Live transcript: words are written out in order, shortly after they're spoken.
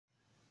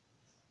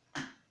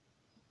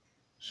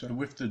So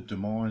with the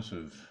demise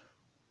of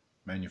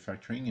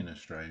manufacturing in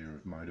Australia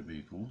of motor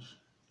vehicles,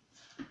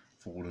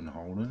 Ford and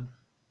Holden,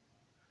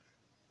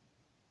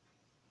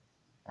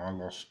 I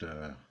lost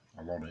a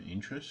lot of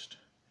interest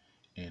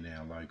in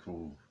our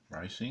local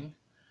racing,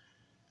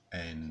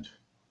 and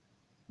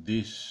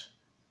this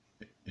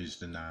is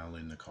the nail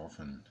in the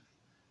coffin.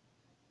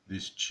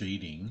 This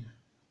cheating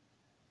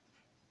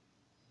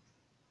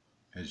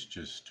has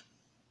just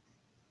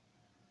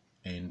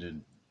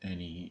ended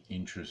any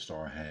interest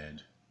I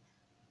had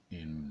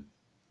in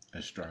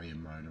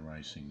Australian motor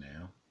racing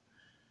now,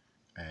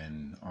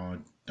 and I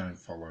don't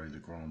follow the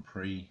Grand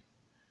Prix,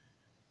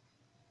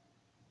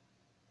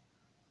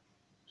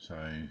 so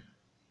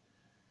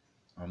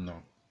I'm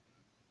not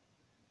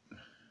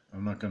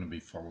going to be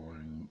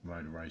following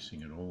motor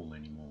racing at all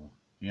anymore.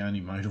 The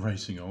only motor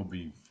racing I'll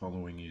be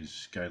following is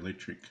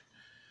Scalextric,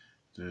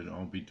 that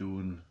I'll be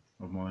doing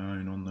of my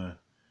own on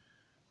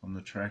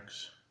the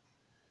tracks,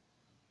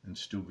 and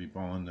still be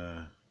buying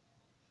the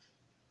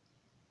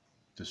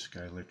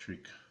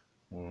Scalextric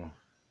or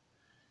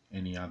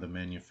any other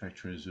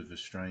manufacturers of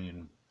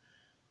Australian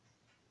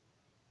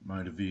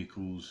motor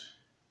vehicles,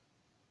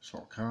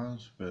 slot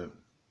cars. But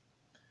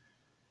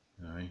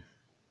you know,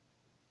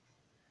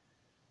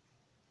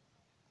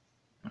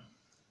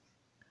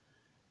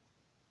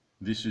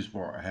 this is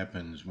what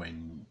happens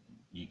when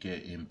you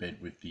get in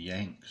bed with the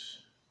Yanks,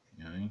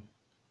 you know,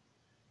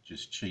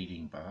 just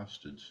cheating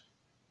bastards.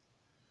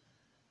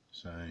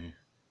 So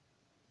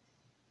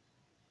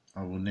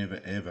I will never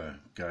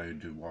ever go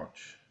to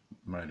watch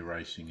motor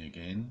racing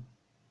again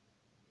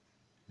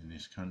in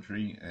this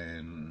country,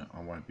 and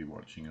I won't be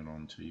watching it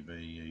on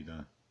TV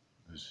either,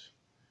 as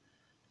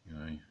you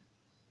know,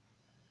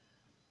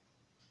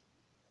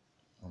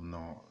 I'm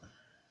not.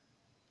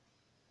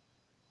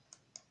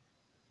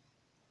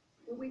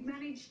 Well, we've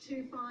managed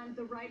to find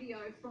the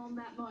radio from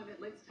that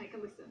moment. Let's take a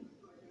listen.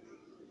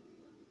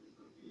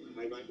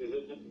 Hey mate,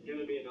 there's going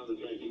to be another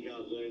safety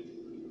car soon.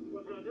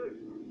 What can I do?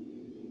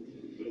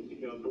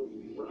 Safety car board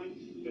right,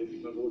 safety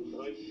car board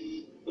right.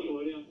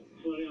 Slow down,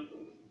 slow down.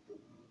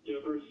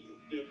 Jumpers,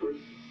 jumpers,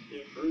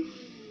 jumpers.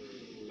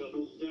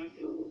 Double stack,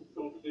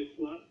 box this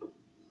flat.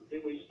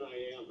 Then we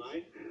stay out,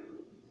 mate.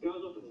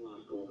 Goes off in the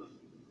last corner.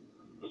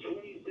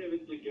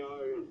 27 to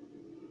go.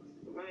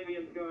 Maybe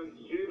it's going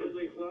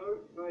stupidly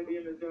slow. Maybe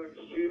it's going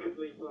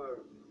stupidly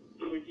slow.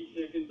 20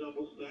 second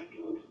double stack.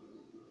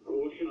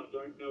 Caution, I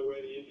don't know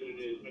where the incident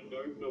is. I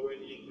don't know where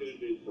the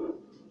incident is.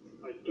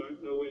 I don't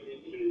know where the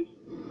incident is.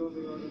 I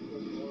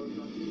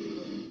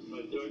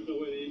don't know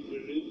where the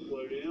incident is.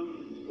 Slow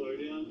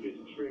down, get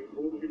extreme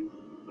caution.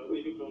 I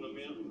think it's on a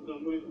mountain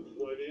somewhere.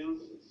 Slow down,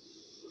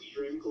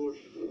 extreme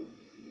caution.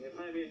 Yeah,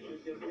 maybe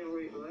it's just a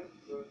penalty for that,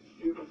 so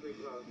stupidly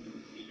slow.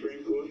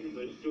 Extreme caution,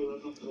 they still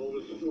have not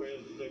told us where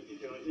the safety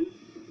car is.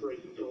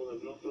 Race control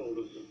have not told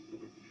us.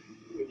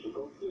 It's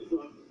got this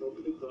up,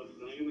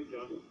 staying in the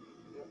car.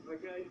 Yeah,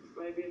 okay,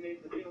 maybe it needs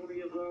a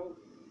penalty as well.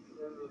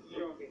 That was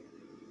shocking.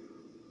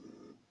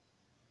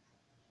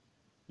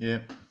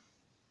 Yep,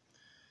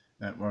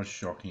 that was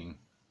shocking.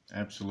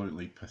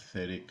 Absolutely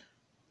pathetic.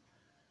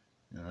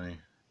 You know,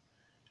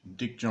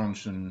 Dick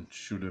Johnson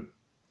should have,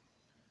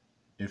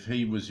 if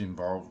he was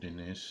involved in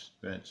this,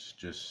 that's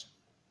just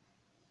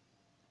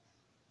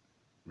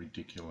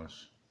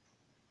ridiculous.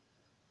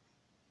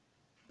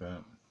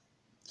 But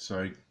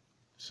so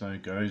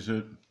goes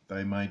it.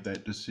 They made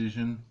that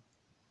decision.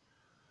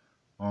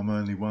 I'm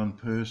only one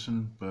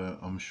person, but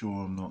I'm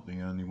sure I'm not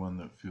the only one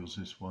that feels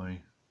this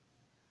way.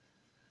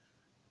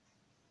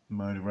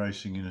 Motor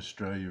racing in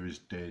Australia is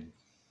dead.